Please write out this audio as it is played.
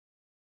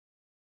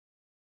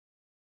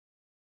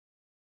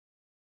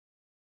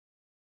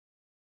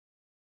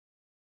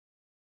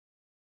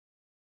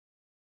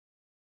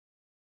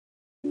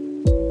Hey,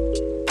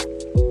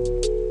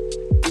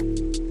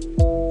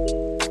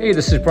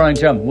 this is Brian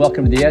Jump.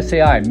 Welcome to the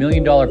SAI $1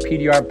 Million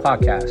PDR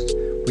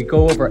podcast. We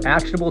go over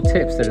actionable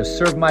tips that have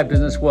served my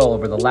business well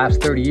over the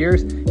last 30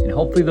 years, and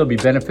hopefully they'll be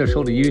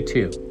beneficial to you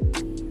too.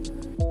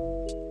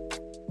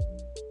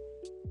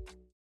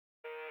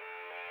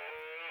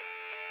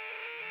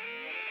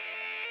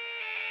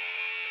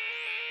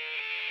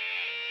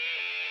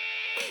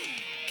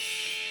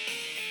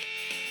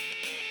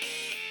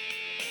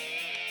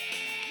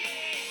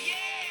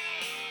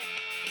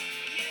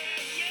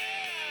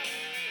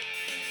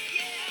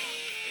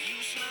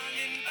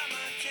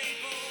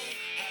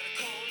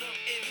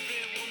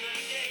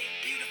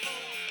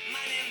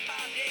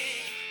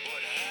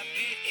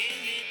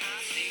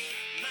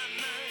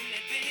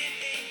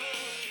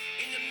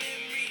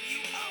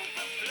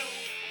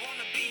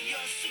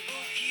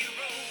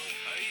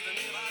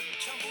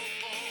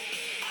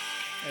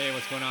 Hey,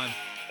 what's going on?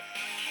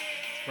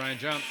 It's Brian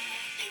Jump.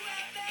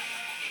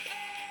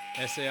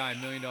 SAI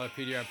 $1 Million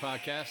PDR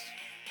podcast.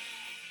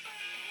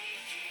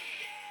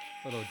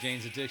 Little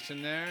Jane's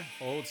Addiction there.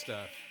 Old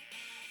stuff.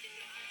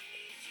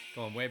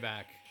 Going way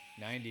back.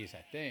 90s,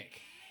 I think.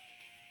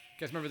 You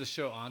guys remember the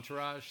show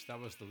Entourage? That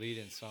was the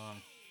lead-in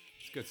song.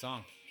 It's a good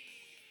song.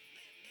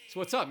 So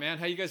what's up, man?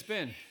 How you guys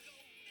been?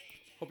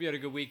 Hope you had a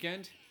good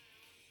weekend.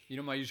 You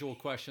know my usual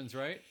questions,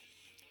 right?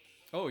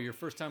 Oh, you're a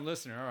first-time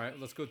listener. All right,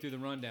 let's go through the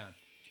rundown.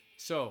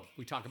 So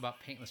we talk about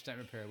paintless dent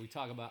repair. We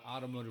talk about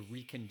automotive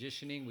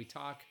reconditioning. We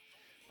talk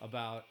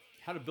about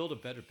how to build a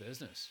better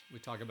business. We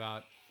talk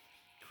about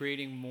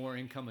creating more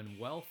income and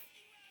wealth,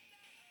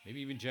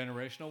 maybe even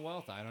generational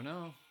wealth. I don't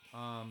know.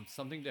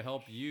 Something to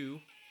help you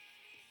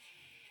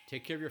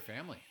take care of your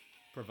family,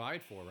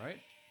 provide for, right?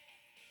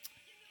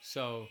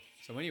 So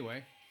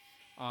anyway,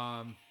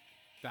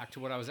 back to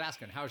what I was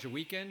asking. How's your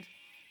weekend?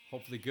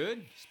 Hopefully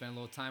good. Spend a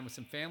little time with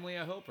some family,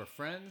 I hope, or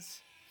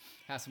friends.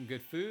 Have some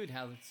good food,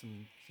 have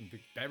some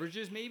big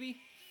beverages maybe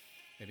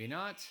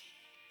not.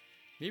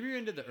 Maybe you're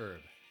into the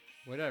herb,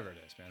 whatever it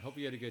is, man. Hope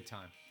you had a good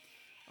time.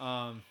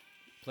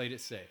 Played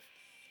it safe.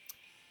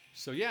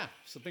 So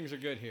things are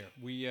good here.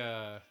 We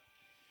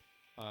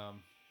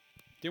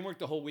didn't work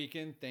the whole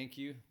weekend, thank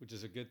you, which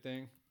is a good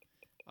thing.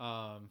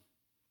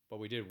 But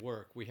we did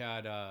work. We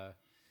had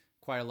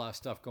quite a lot of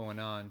stuff going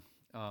on.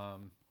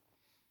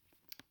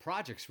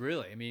 Projects,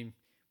 really. I mean,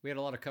 we had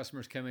a lot of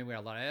customers come in. We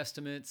had a lot of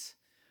estimates.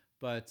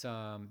 But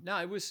no,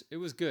 it was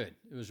good.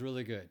 It was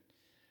really good.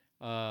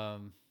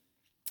 Let's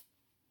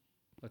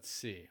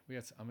see.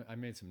 I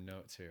made some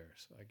notes here,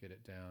 so I get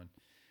it down.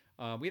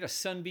 We had a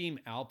Sunbeam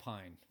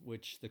Alpine,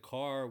 which the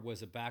car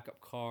was a backup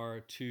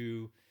car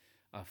to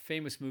a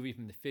famous movie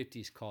from the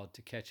 50s called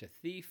To Catch a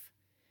Thief,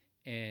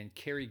 and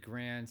Cary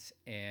Grant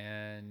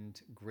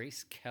and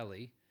Grace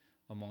Kelly,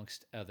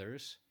 amongst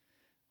others.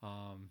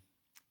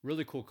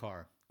 Really cool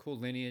car, cool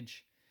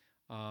lineage.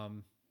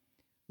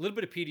 A little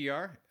bit of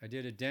PDR. I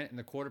did a dent in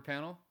the quarter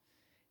panel.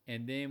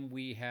 And then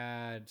we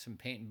had some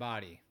paint and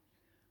body,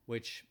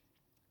 which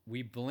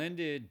we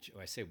blended.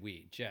 I say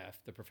we,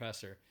 Jeff, the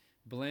professor,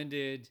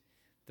 blended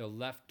the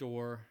left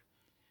door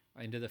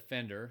into the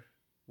fender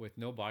with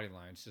no body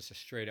lines, just a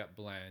straight up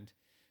blend,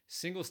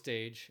 single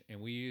stage. And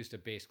we used a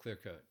base clear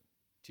coat,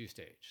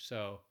 2-stage.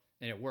 So,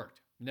 and it worked.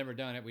 Never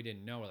done it. We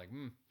didn't know. We're like,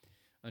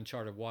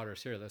 uncharted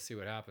waters here. Let's see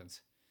what happens.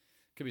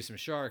 Could be some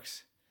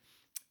sharks.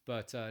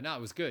 But no,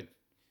 it was good.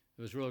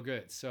 It was real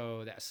good.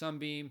 So that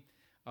Sunbeam,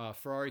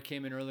 Ferrari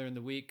came in earlier in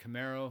the week.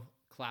 Camaro,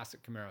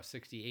 classic Camaro,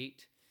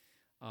 68.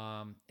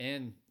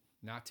 And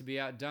not to be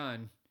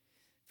outdone,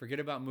 forget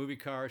about movie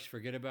cars,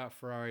 forget about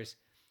Ferraris,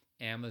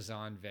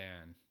 Amazon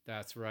van.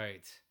 That's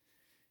right.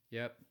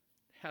 Yep.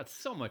 Had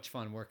so much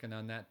fun working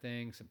on that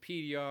thing. Some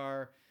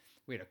PDR.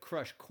 We had a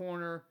crushed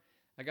corner.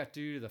 I got to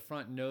do the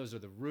front nose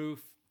of the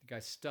roof. The guy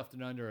stuffed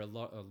it under a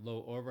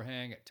low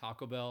overhang at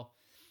Taco Bell.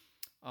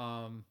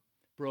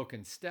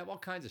 Broken step, all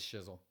kinds of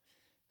shizzle.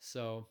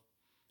 So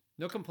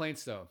no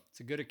complaints though.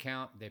 It's a good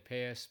account. They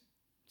pay us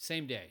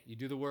same day. You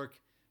do the work,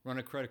 run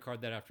a credit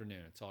card that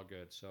afternoon. It's all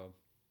good. So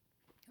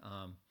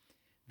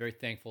very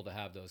thankful to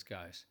have those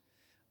guys.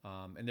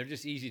 And they're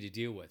just easy to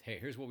deal with. Hey,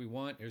 here's what we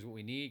want. Here's what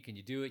we need. Can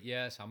you do it?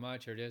 Yes. How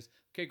much? Here it is.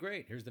 Okay,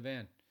 great. Here's the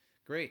van.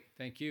 Great.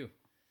 Thank you.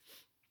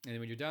 And then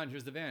when you're done,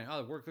 here's the van.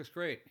 Oh, the work looks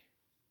great.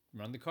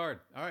 Run the card.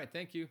 All right.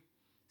 Thank you.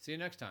 See you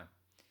next time.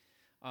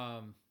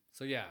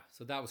 So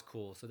that was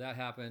cool. So that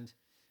happened.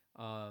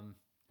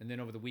 And then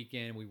over the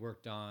weekend, we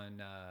worked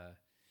on,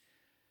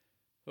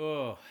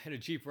 had a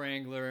Jeep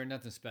Wrangler,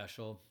 nothing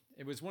special.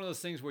 It was one of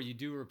those things where you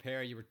do a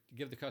repair, you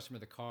give the customer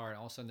the car, and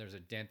all of a sudden there's a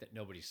dent that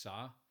nobody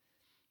saw.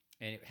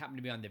 And it happened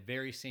to be on the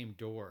very same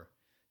door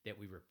that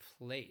we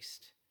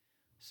replaced.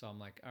 So I'm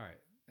like, all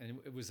right. And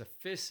it was a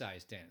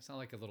fist-sized dent. It's not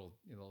like a little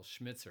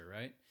schmitzer,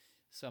 right?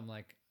 So I'm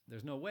like,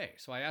 there's no way.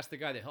 So I asked the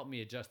guy that helped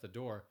me adjust the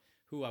door,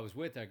 who I was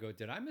with. I go,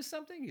 did I miss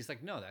something? He's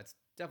like, no, that's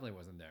definitely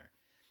wasn't there.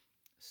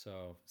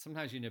 So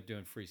sometimes you end up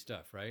doing free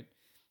stuff, right?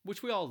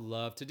 Which we all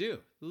love to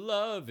do.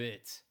 Love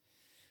it.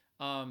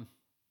 That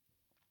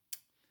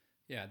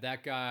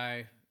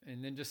guy,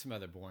 And then just some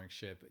other boring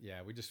shit. But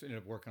yeah, we just ended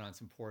up working on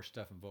some Porsche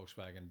stuff and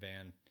Volkswagen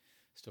van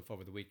stuff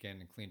over the weekend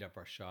and cleaned up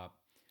our shop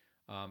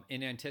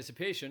in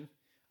anticipation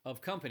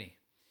of company.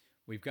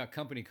 We've got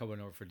company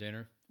coming over for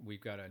dinner.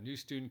 We've got a new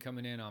student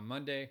coming in on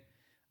Monday.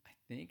 I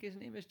think his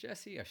name is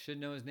Jesse. I should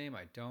know his name.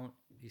 I don't.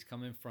 He's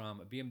coming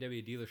from a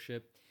BMW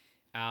dealership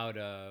out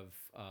of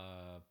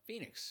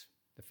Phoenix,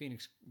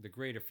 the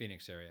greater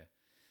Phoenix area.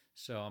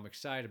 So I'm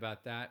excited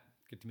about that.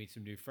 Get to meet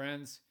some new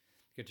friends.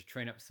 Get to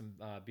train up some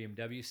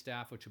BMW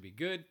staff, which will be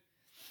good.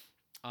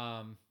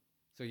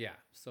 So yeah,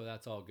 so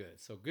that's all good.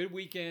 So good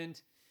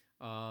weekend.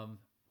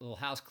 Little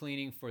house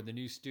cleaning for the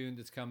new student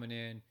that's coming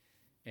in,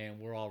 and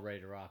we're all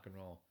ready to rock and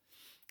roll.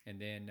 And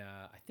then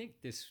I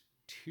think this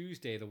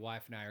Tuesday, the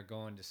wife and I are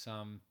going to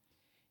some.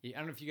 I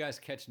don't know if you guys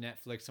catch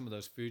Netflix, some of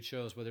those food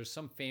shows where there's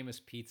some famous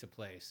pizza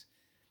place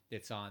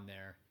that's on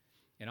there,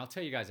 and I'll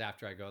tell you guys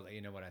after I go, let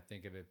you know what I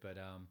think of it.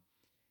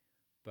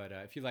 But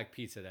if you like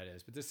pizza, that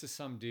is. But this is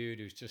some dude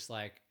who's just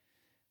like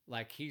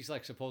he's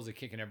like supposedly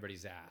kicking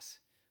everybody's ass.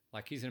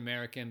 Like he's an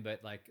American,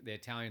 but like the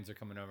Italians are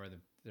coming over.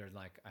 They're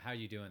like, how are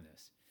you doing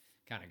this?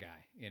 Kind of guy,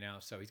 you know?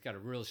 So he's got a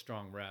real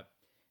strong rep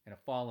and a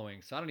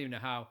following. So I don't even know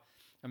how.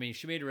 I mean,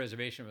 she made a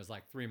reservation. It was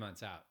like 3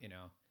 months out, you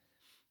know?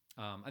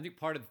 I think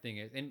part of the thing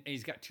is, and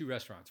he's got 2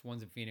 restaurants.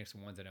 One's in Phoenix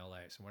and one's in LA.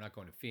 So we're not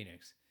going to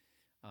Phoenix.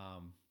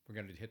 We're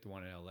going to hit the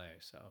one in LA.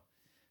 So,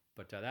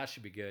 but that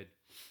should be good.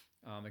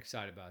 I'm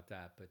excited about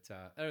that. But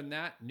other than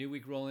that, new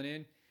week rolling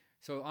in.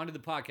 So onto the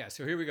podcast.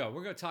 So here we go.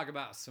 We're going to talk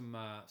about some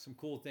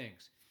cool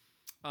things.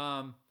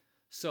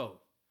 So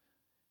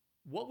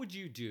what would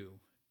you do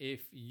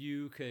if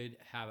you could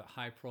have a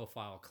high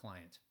profile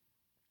client?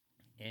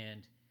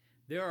 And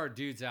there are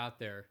dudes out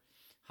there,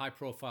 high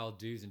profile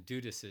dudes and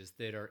dudesses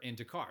that are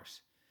into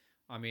cars.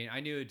 I mean,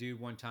 I knew a dude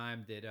one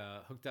time that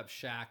hooked up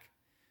Shaq,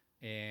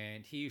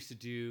 and he used to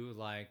do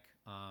like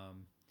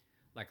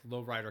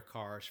lowrider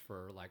cars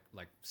for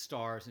like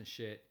stars and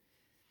shit.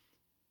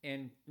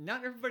 And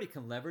not everybody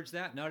can leverage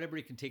that. Not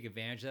everybody can take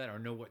advantage of that or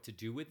know what to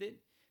do with it.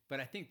 But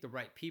I think the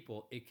right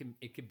people, it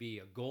could be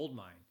a gold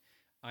mine.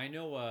 I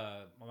know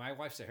my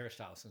wife's a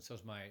hairstylist, and so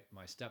is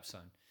my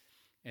stepson.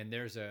 And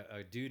there's a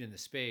dude in the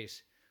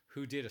space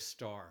who did a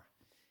star.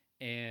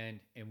 And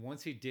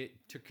once he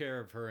took care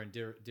of her and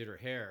did her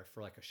hair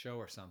for like a show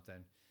or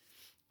something,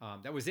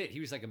 that was it. He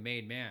was like a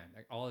made man.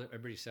 Like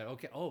everybody said,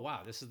 okay, oh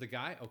wow, this is the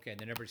guy. Okay, and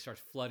then everybody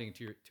starts flooding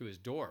to his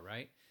door,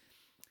 right?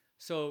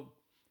 So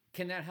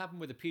can that happen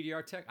with a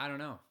PDR tech? I don't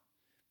know.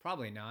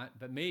 Probably not,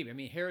 but maybe. I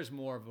mean, hair is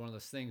more of one of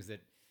those things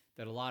that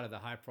a lot of the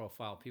high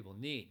profile people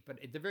need.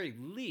 But at the very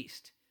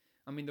least,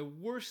 I mean, the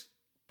worst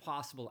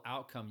possible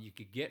outcome you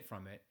could get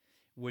from it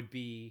would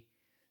be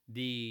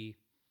the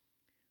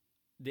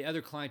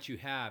other clients you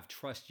have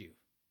trust you.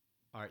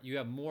 All right, you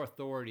have more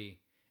authority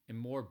and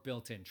more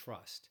built-in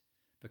trust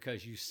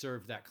because you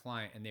served that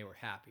client and they were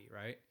happy,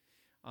 right?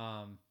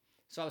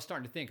 So I was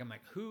starting to think, I'm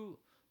like, who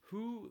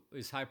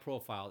is high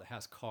profile that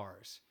has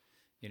cars?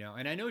 You know,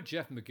 and I know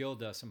Jeff McGill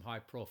does some high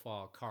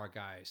profile car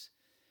guys,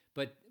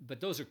 but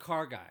those are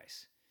car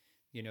guys.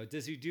 You know,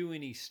 does he do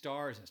any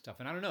stars and stuff?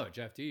 And I don't know,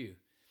 Jeff, do you?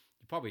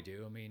 You probably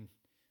do. I mean,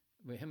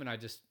 with him and I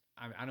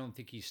don't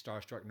think he's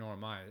starstruck, nor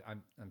am I.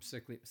 I'm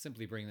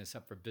simply bringing this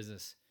up for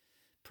business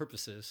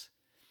purposes.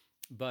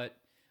 But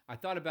I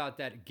thought about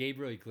that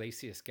Gabriel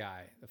Iglesias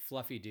guy, the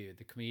fluffy dude,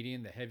 the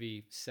comedian, the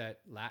heavy set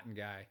Latin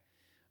guy,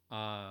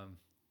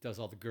 does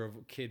all the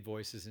kid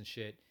voices and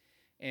shit.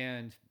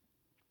 And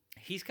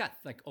he's got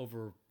like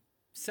over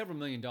several $1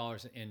 million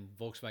in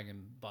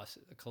Volkswagen bus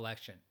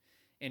collection.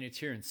 And it's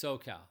here in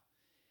SoCal.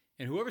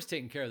 And whoever's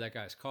taking care of that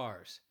guy's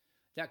cars,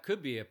 that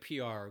could be a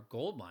PR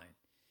gold mine,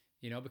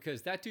 you know,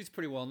 because that dude's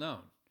pretty well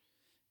known,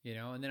 you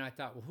know. And then I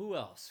thought, well, who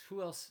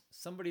else?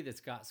 Somebody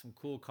that's got some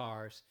cool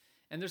cars.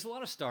 And there's a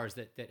lot of stars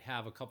that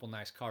have a couple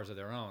nice cars of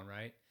their own,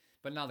 right?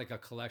 But not like a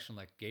collection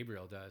like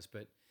Gabriel does.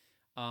 But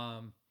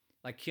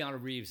like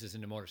Keanu Reeves is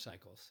into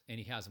motorcycles, and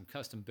he has them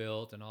custom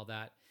built and all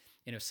that.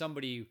 And if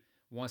somebody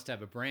wants to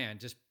have a brand,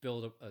 just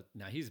build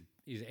now he's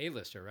an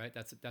A-lister, right?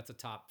 That's a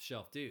top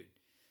shelf dude.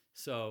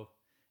 So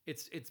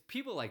it's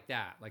people like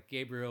that, like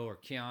Gabriel or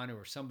Keanu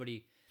or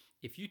somebody.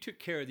 If you took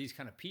care of these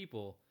kind of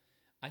people,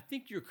 I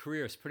think your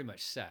career is pretty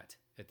much set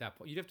at that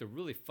point. You'd have to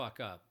really fuck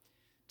up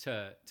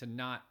to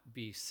not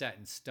be set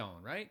in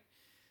stone, right?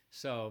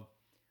 So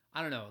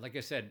I don't know. Like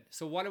I said,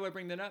 so why do I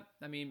bring that up?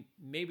 I mean,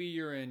 maybe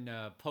you're in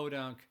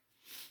Podunk,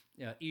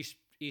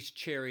 East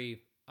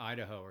Cherry,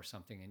 Idaho or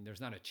something, and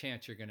there's not a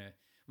chance you're gonna.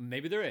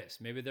 Maybe there is.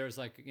 Maybe there's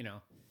like, you know,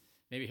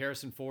 maybe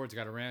Harrison Ford's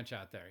got a ranch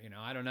out there. You know,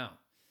 I don't know,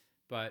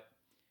 but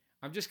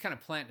I'm just kind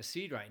of planting a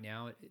seed right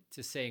now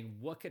to saying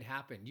what could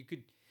happen.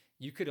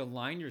 You could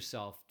align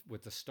yourself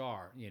with the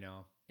star, you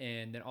know,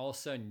 and then all of a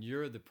sudden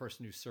you're the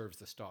person who serves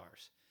the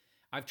stars.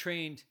 I've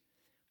trained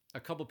a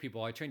couple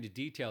people. I trained a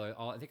detailer.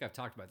 I think I've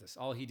talked about this.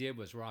 All he did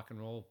was rock and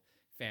roll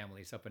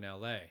families up in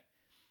LA.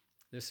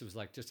 This was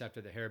like just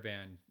after the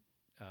hairband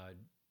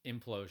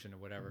implosion or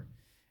whatever.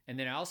 And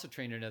then I also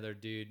trained another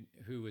dude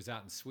who was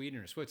out in Sweden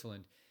or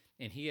Switzerland,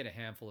 and he had a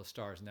handful of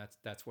stars, and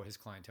that's where his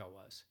clientele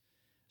was.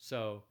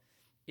 So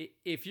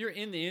if you're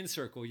in the in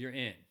circle, you're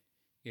in.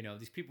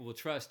 These people will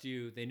trust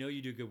you. They know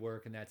you do good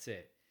work, and that's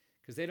it.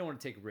 Because they don't want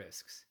to take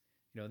risks.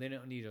 They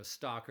don't need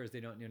stalkers. They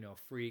don't need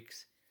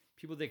freaks.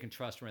 People they can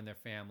trust around their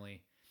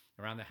family,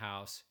 around the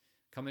house,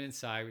 coming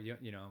inside,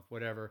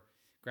 whatever.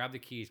 Grab the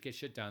keys, get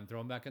shit done, throw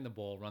them back in the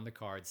bowl, run the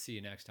cards, see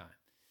you next time.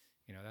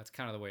 That's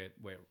kind of the way, at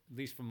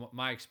least from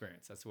my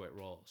experience, that's the way it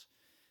rolls.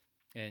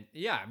 And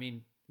yeah, I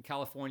mean, in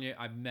California,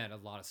 I've met a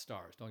lot of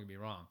stars. Don't get me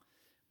wrong.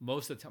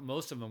 Most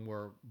of them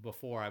were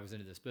before I was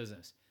into this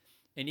business.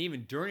 And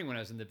even during when I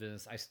was in the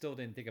business, I still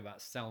didn't think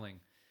about selling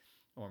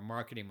or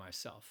marketing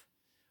myself.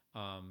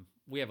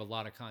 We have a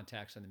lot of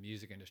contacts in the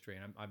music industry,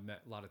 and I've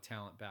met a lot of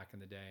talent back in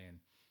the day, and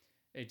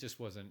it just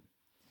wasn't.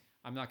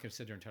 I'm not going to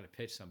sit there and try to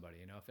pitch somebody.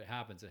 If it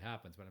happens, it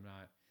happens. But I'm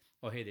not.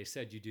 Oh, hey, they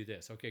said you do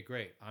this. Okay,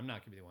 great. I'm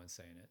not going to be the one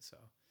saying it. So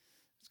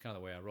it's kind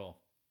of the way I roll.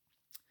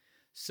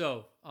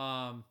 So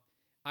I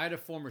had a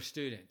former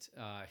student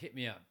hit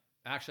me up.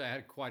 Actually, I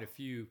had quite a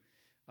few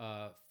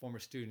former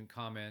student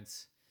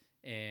comments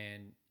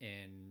and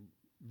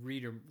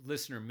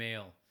listener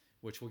mail,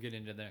 which we'll get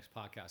into the next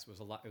podcast. It was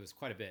a lot. It was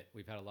quite a bit.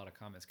 We've had a lot of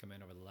comments come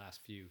in over the last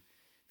few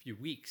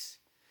weeks.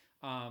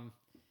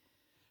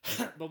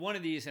 But one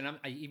of these, and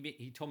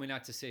he told me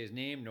not to say his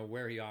name nor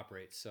where he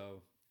operates.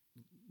 So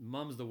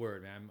mum's the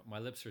word, man. My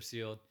lips are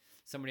sealed.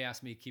 Somebody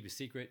asked me to keep a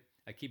secret.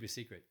 I keep a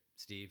secret,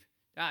 Steve.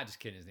 Just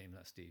kidding. His name's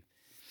not Steve.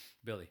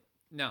 Billy.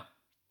 No.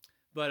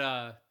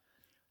 But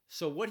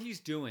so what he's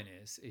doing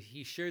is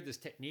he shared this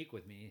technique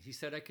with me. He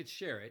said I could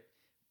share it,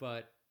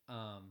 but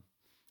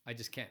I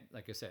just can't,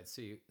 like I said,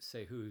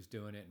 say who's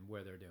doing it and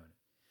where they're doing it.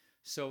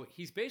 So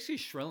he's basically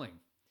shrilling.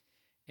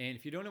 And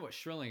if you don't know what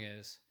shrilling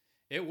is,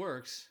 it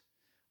works.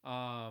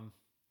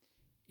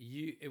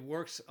 It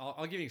works.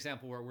 I'll give you an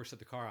example where it works at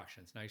the car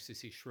auctions. And I used to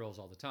see shrills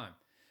all the time.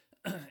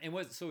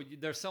 So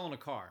they're selling a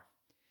car.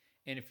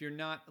 And if you're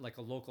not like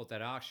a local at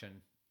that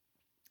auction,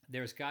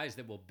 there's guys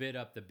that will bid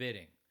up the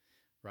bidding,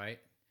 right?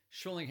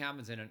 Shrilling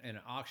happens in an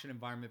auction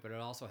environment, but it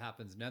also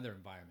happens in other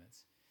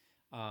environments.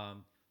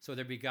 So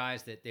there'd be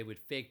guys that they would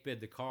fake bid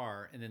the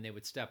car, and then they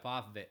would step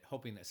off of it,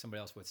 hoping that somebody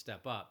else would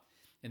step up.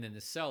 And then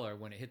the seller,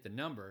 when it hit the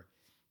number,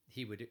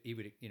 he would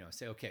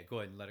say, okay, go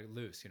ahead and let it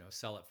loose,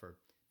 sell it for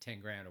 10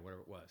 grand or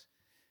whatever it was.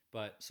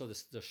 But so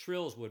the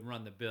shrills would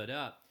run the bid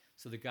up,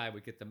 so the guy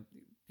would get the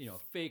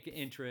fake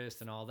interest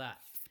and all that.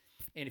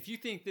 And if you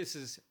think this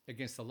is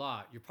against the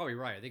law, you're probably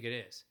right. I think it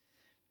is.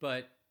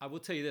 But I will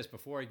tell you this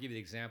before I give you the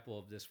example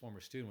of this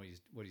former student,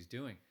 what he's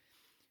doing.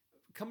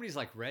 Companies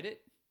like Reddit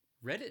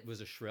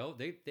was a shrill.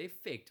 They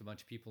faked a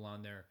bunch of people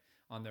on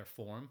their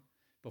forum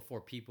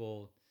before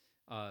people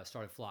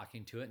started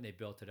flocking to it, and they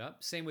built it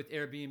up. Same with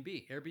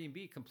Airbnb.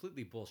 Airbnb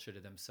completely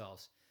bullshitted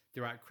themselves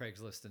throughout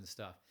Craigslist and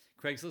stuff.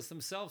 Craigslist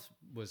themselves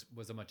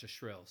was a bunch of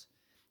shrills.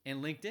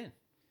 And LinkedIn.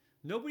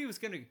 Nobody was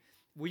going to...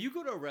 Will you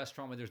go to a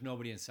restaurant where there's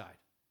nobody inside?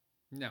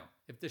 No.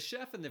 If the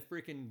chef and the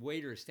freaking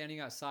waiter is standing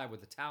outside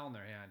with a towel in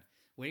their hand,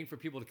 waiting for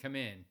people to come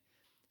in,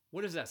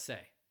 what does that say?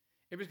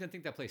 Everybody's going to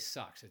think that place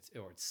sucks, it's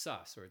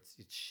sus, or it's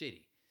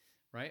shitty,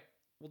 right?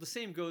 Well, the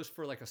same goes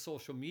for like a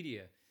social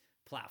media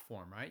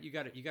platform, right? You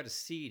got to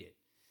seed it.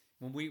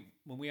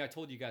 I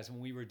told you guys when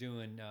we were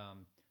doing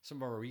some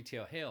of our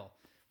retail hail,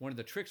 one of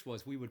the tricks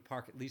was we would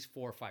park at least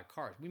 4 or 5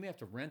 cars. We may have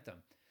to rent them.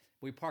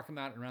 We park them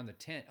out around the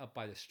tent up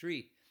by the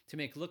street to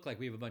make it look like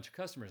we have a bunch of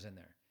customers in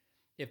there.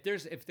 If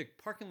the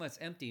parking lot's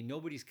empty,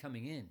 nobody's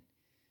coming in,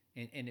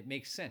 and it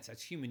makes sense.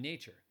 That's human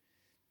nature.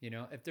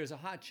 If there's a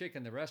hot chick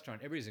in the restaurant,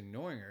 everybody's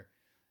ignoring her.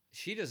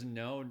 She doesn't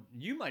know.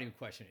 You might even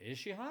question, is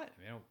she hot?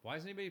 Why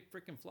isn't anybody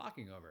freaking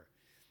flocking over?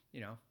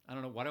 I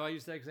don't know. Why do I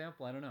use that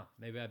example? I don't know.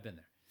 Maybe I've been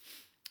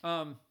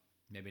there.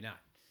 Maybe not.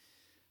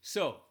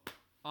 So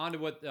on to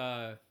what,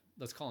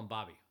 let's call him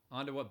Bobby.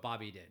 On to what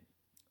Bobby did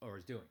or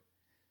is doing.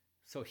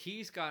 So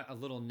he's got a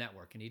little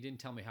network, and he didn't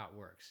tell me how it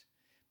works.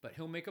 But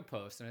he'll make a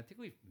post, and I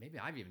think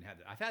I've even had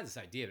it. I've had this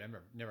idea, but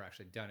I've never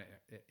actually done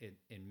it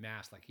in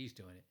mass like he's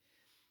doing it.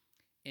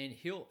 And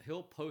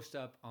he'll post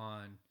up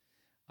on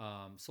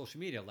social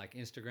media like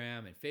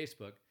Instagram and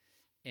Facebook,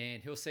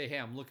 and he'll say, hey,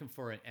 I'm looking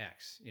for an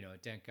X, a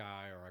dent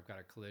guy, or I've got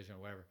a collision or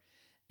whatever.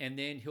 And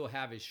then he'll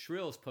have his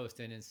shrills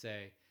post in and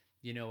say,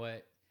 you know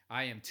what,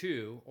 I am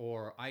too,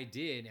 or I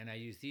did, and I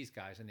used these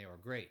guys, and they were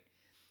great.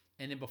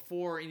 And then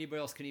before anybody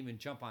else can even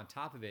jump on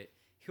top of it,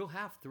 he'll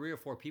have 3 or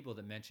 4 people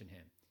that mention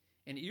him.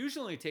 And it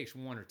usually only takes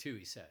 1 or 2,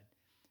 he said.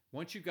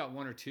 Once you've got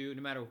 1 or 2,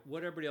 no matter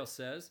what everybody else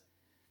says,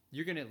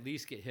 you're going to at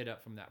least get hit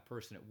up from that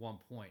person at one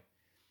point,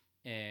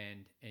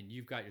 and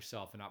you've got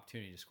yourself an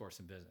opportunity to score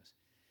some business.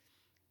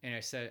 And I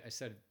said,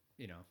 bitch.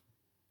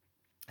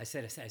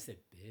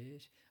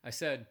 I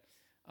said,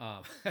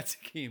 that's a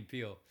Key and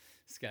Peele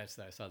sketch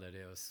that I saw that day.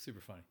 It was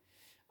super funny.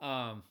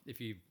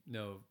 If you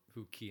know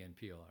who Key and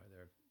Peele are,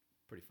 they're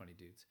pretty funny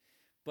dudes.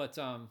 But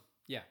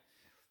yeah.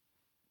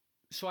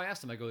 So I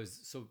asked him, I go,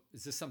 is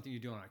this something you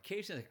do on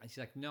occasion? He's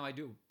like, no, I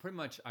do pretty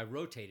much, I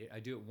rotate it. I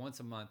do it once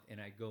a month,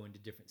 and I go into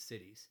different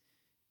cities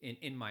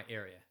in my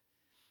area.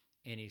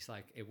 And he's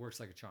like, it works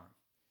like a charm.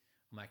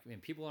 I'm like, man,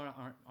 people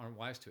aren't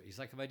wise to it. He's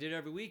like, if I did it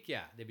every week,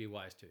 yeah, they'd be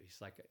wise to it.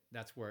 He's like,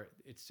 that's where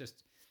it's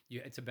just,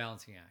 it's a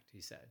balancing act,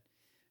 he said.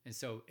 And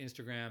so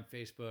Instagram,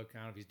 Facebook, I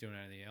don't know if he's doing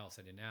anything else.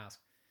 I didn't ask.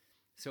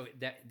 So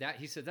that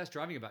he said that's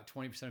driving about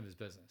 20% of his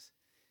business.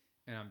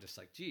 And I'm just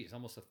like, geez,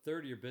 almost a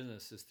third of your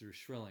business is through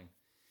shrilling.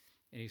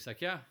 And he's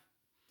like, yeah.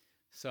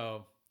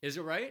 So is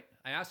it right?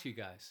 I ask you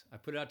guys. I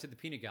put it out to the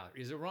peanut gallery.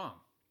 Is it wrong?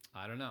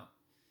 I don't know.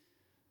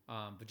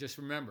 But just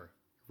remember,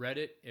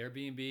 Reddit,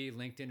 Airbnb,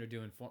 LinkedIn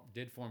are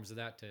did forms of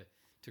that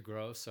to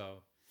grow. So,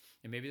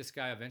 and maybe this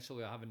guy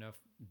eventually will have enough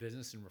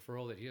business and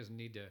referral that he doesn't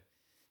need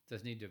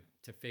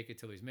to fake it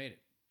till he's made it.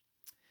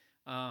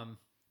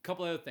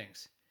 Couple other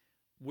things.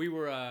 We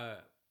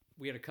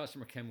had a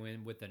customer come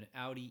in with an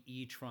Audi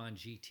e-tron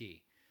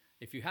GT.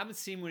 If you haven't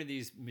seen one of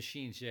these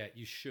machines yet,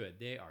 you should.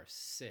 They are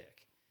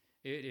sick.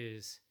 It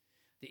is,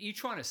 the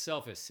e-tron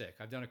itself is sick.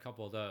 I've done a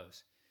couple of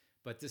those.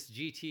 But this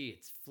GT,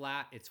 it's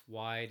flat, it's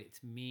wide,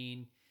 it's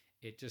mean.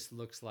 It just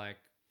looks like,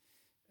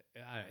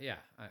 I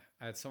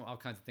had all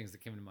kinds of things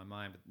that came into my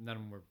mind, but none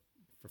of them were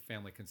for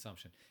family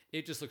consumption.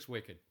 It just looks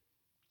wicked.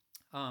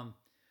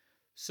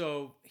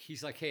 So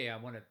he's like, hey, I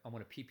want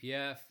a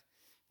PPF.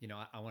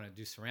 I want to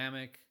do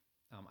ceramic.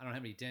 I don't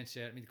have any dents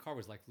yet. I mean, the car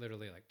was like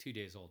literally like 2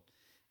 days old,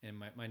 and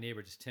my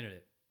neighbor just tinted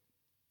it.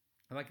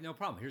 I'm like, no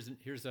problem.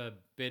 Here's a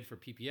bid for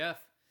PPF,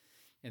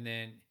 and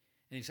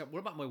he said, what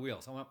about my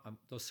wheels? I want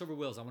those silver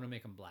wheels. I want to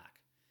make them black.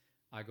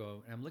 I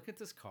go and I'm looking at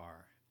this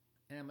car,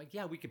 and I'm like,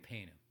 yeah, we could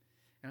paint them.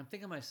 And I'm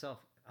thinking to myself,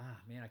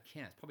 man, I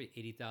can't. It's probably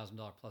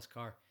 $80,000 plus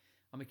car.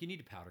 I'm like, you need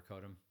to powder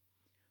coat them.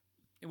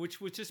 Which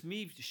was just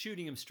me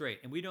shooting him straight.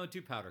 And we don't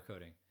do powder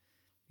coating.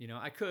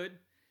 I could,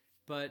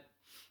 and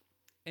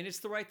it's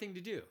the right thing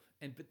to do.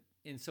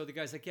 And so the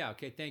guy's like, yeah,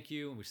 okay, thank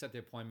you. And we set the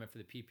appointment for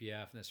the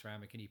PPF and the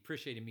ceramic. And he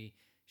appreciated me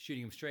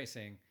shooting him straight,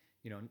 saying,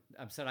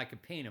 I said I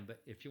could paint him,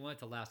 but if you want it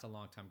to last a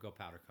long time, go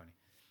powder coating.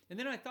 And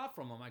then I thought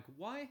for a moment, I'm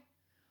like,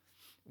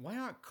 why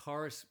aren't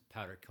cars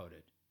powder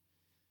coated?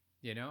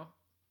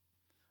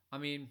 I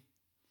mean,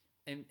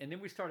 and then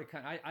we started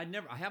I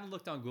haven't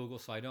looked on Google,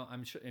 so I don't,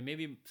 I'm sure, and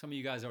maybe some of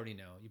you guys already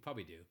know, you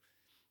probably do.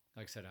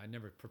 Like I said, I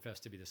never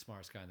professed to be the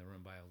smartest guy in the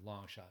room by a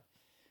long shot,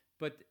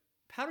 but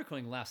powder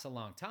coating lasts a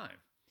long time,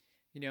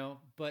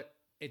 but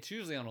it's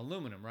usually on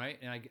aluminum, right?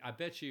 And I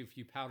bet you if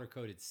you powder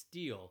coated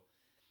steel,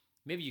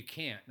 maybe you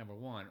can't, number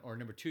one, or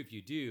number two, if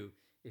you do,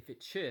 if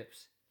it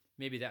chips,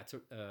 maybe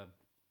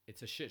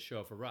it's a shit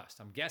show for rust,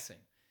 I'm guessing.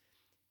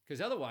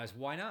 Because otherwise,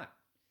 why not?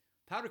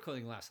 Powder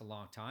coating lasts a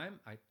long time.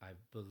 I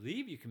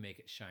believe you can make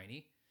it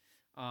shiny.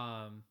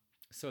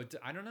 So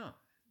I don't know.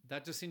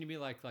 That just seemed to me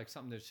like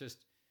something that's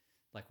just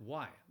like,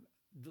 why?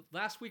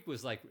 Last week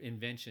was like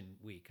invention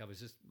week.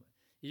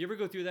 You ever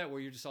go through that where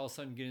you're just all of a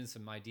sudden getting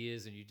some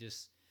ideas and you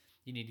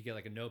need to get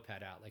like a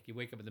notepad out. Like you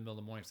wake up in the middle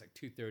of the morning, it's like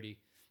 2:30.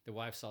 The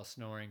wife's all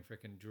snoring,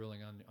 freaking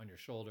drooling on your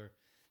shoulder.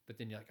 But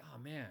then you're like, oh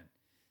man,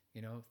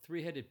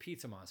 3-headed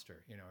pizza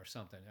monster, or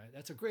something.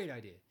 That's a great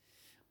idea.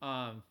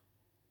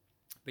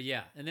 But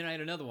yeah, and then I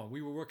had another one.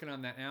 We were working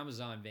on that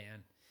Amazon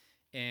van,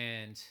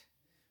 and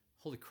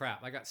holy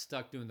crap, I got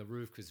stuck doing the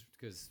roof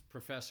because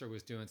Professor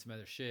was doing some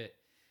other shit,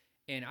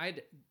 and I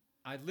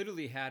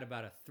literally had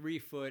about a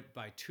 3-foot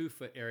by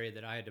 2-foot area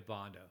that I had to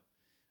Bondo.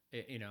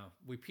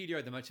 We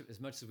PDR'd as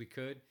much as we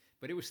could,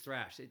 but it was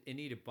thrashed. It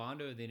needed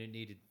Bondo, then we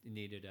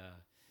needed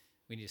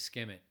to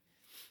skim it.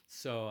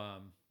 So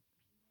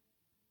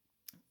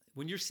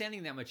when you're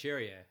sanding that much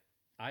area,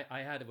 I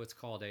had what's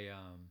called a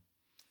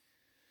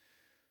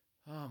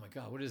oh my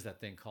God, what is that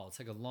thing called? It's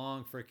like a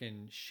long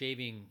freaking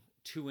shaving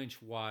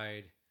 2-inch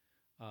wide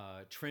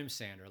trim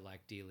sander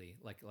like Dealey,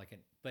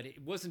 but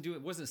it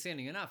wasn't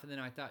sanding enough. And then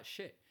I thought,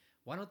 shit,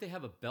 why don't they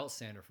have a belt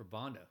sander for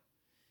Bondo?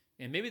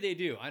 And maybe they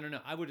do. I don't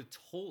know. I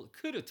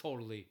could have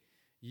totally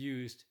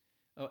used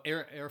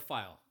air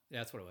file.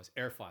 That's what it was.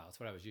 Air file. That's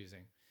what I was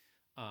using.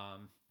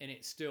 And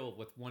it still,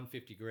 with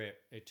 150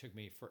 grip, it took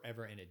me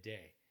forever and a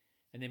day.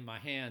 And then my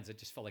hands, it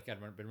just felt like I'd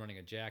been running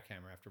a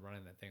jackhammer after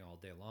running that thing all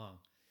day long.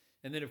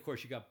 And then, of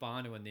course, you got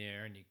Bondo in the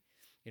air, and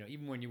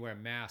even when you wear a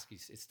mask,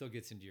 it still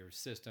gets into your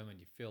system, and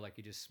you feel like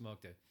you just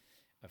smoked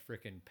a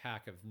freaking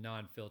pack of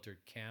non-filtered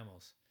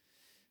Camels.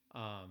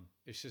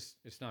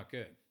 It's not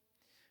good.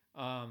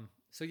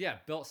 So yeah,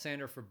 belt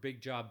sander for big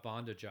job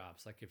Bondo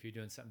jobs, like if you're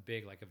doing something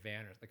big, like a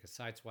van or like a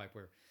side swipe,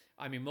 where,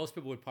 most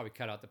people would probably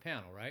cut out the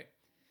panel, right?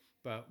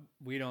 But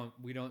we don't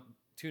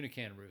tuna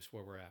can roofs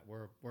where we're at.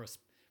 We're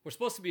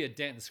supposed to be a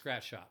dent and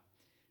scratch shop,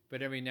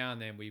 but every now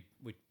and then we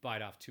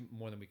bite off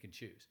more than we can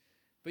chew.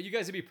 But you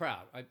guys would be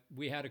proud.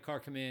 We had a car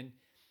come in.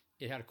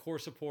 It had a core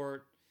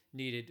support,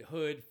 needed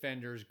hood,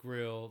 fenders,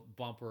 grill,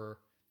 bumper,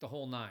 the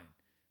whole nine.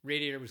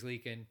 Radiator was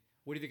leaking.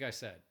 What do you think I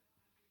said?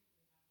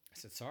 I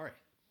said, sorry,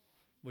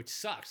 which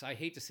sucks. I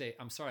hate to say,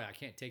 I'm sorry, I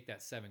can't take that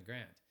 $7,000.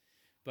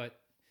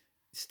 But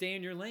stay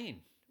in your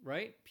lane,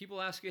 right?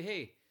 People ask you,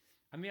 hey,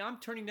 I'm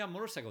turning down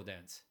motorcycle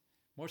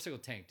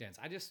tank dents.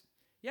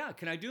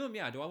 Can I do them?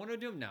 Yeah. Do I want to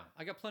do them? No.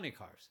 I got plenty of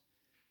cars.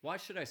 Why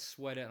should I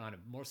sweat it on a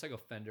motorcycle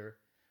fender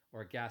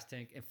or a gas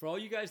tank? And for all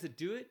you guys that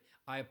do it,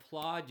 I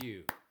applaud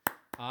you.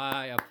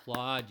 I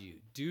applaud you.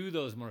 Do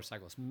those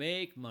motorcycles.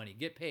 Make money.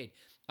 Get paid.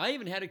 I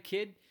even had a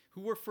kid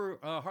who worked for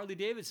Harley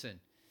Davidson.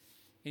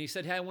 And he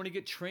said, hey, I want to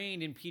get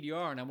trained in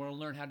PDR and I want to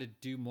learn how to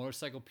do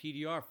motorcycle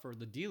PDR for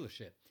the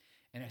dealership.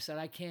 And I said,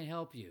 I can't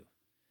help you.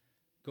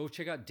 Go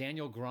check out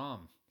Daniel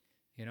Grom.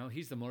 You know,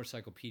 he's the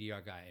motorcycle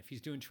PDR guy. If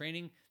he's doing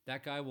training,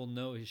 that guy will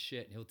know his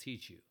shit and he'll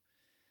teach you.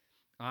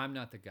 I'm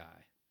not the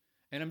guy.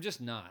 And I'm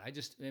just not. I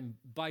just am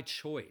by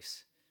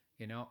choice.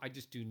 You know, I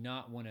just do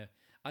not want to.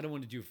 I don't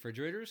want to do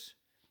refrigerators.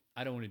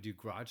 I don't want to do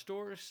garage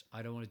doors.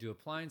 I don't want to do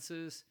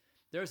appliances.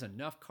 There's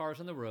enough cars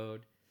on the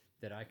road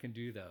that I can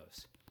do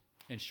those.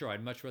 And sure,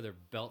 I'd much rather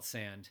belt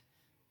sand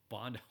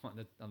Bond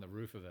on the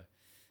roof of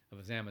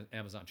an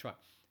Amazon truck.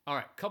 All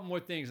right, couple more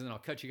things, and then I'll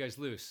cut you guys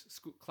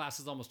loose. Class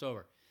is almost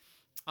over.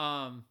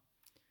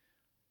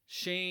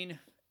 Shane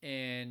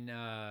and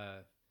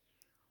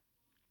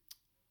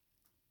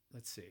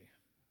let's see,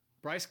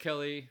 Bryce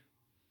Kelly.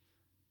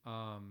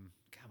 God,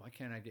 why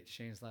can't I get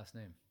Shane's last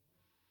name?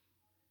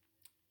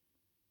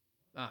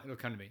 It'll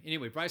come to me.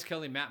 Anyway, Bryce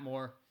Kelly, Matt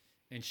Moore,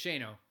 and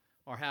Shano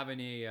are having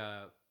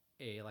a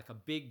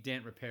big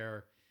dent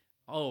repair.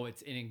 Oh,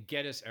 it's in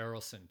Geddes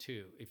Errolson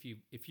too.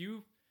 If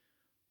you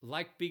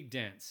like big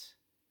dents,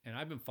 and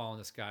I've been following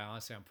this guy,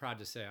 honestly, I'm proud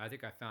to say I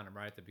think I found him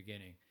right at the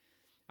beginning.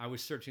 I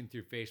was searching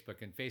through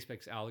Facebook, and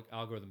Facebook's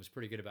algorithm is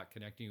pretty good about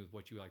connecting you with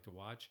what you like to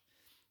watch.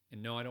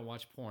 And no, I don't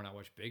watch porn. I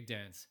watch big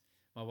dents.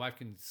 My wife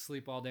can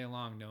sleep all day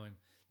long knowing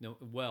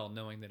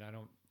that I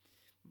don't.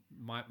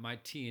 My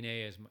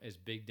TNA is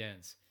big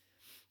dents.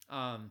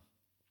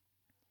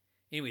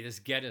 Anyway, this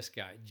Geddes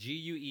guy,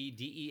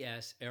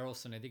 Guedes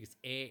Errolson. I think it's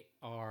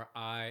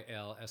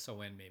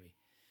Arilson maybe,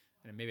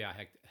 and maybe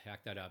I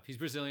hacked that up. He's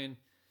Brazilian,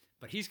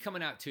 but he's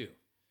coming out too.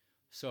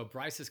 So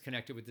Bryce is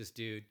connected with this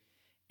dude,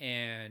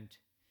 and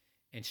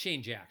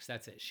Shane Jacks.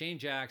 That's it. Shane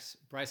Jacks,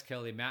 Bryce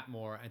Kelly, Matt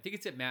Moore. I think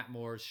it's at Matt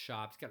Moore's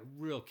shop. It's got a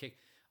real kick.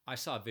 I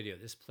saw a video.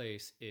 This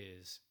place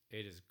is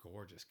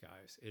gorgeous,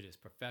 guys. It is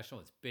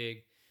professional. It's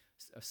big.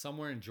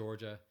 Somewhere in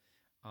Georgia.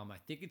 I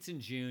think it's in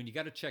June. You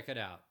got to check it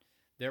out.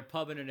 They're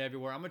pubbing it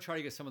everywhere. I'm going to try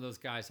to get some of those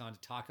guys on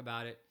to talk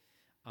about it.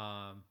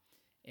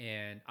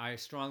 And I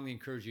strongly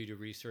encourage you to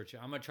research it.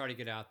 I'm going to try to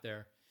get out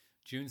there.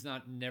 June's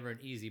never an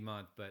easy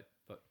month, but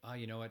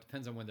you know, it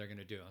depends on when they're going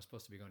to do it. I'm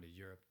supposed to be going to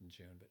Europe in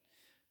June, but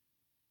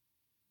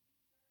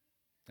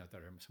I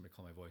thought I heard somebody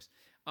call my voice.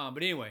 But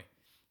anyway,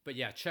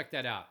 yeah, check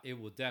that out. It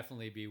will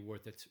definitely be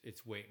worth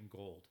its weight in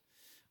gold.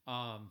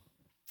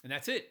 And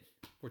that's it.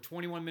 We're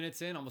 21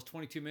 minutes in, almost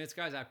 22 minutes,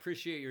 guys. I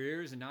appreciate your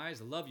ears and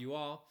eyes. I love you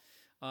all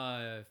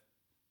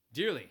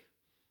dearly.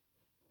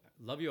 I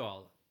love you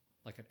all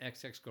like an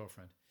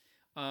ex-girlfriend.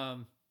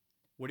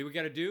 What do we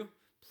got to do?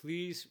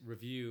 Please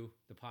review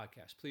the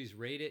podcast. Please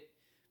rate it.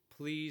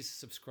 Please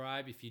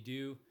subscribe if you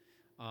do.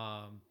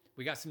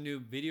 We got some new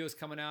videos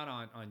coming out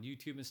on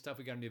YouTube and stuff.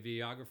 We got a new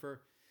videographer.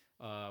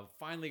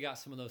 Finally got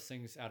some of those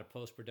things out of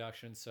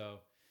post-production, so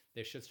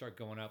they should start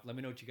going up. Let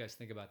me know what you guys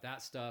think about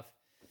that stuff.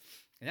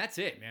 And that's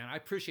it, man. I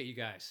appreciate you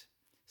guys.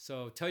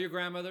 So tell your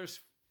grandmothers,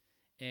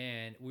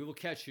 and we will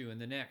catch you in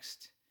the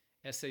next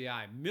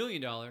SAI $1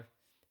 Million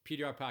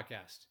PDR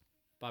podcast.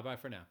 Bye-bye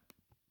for now.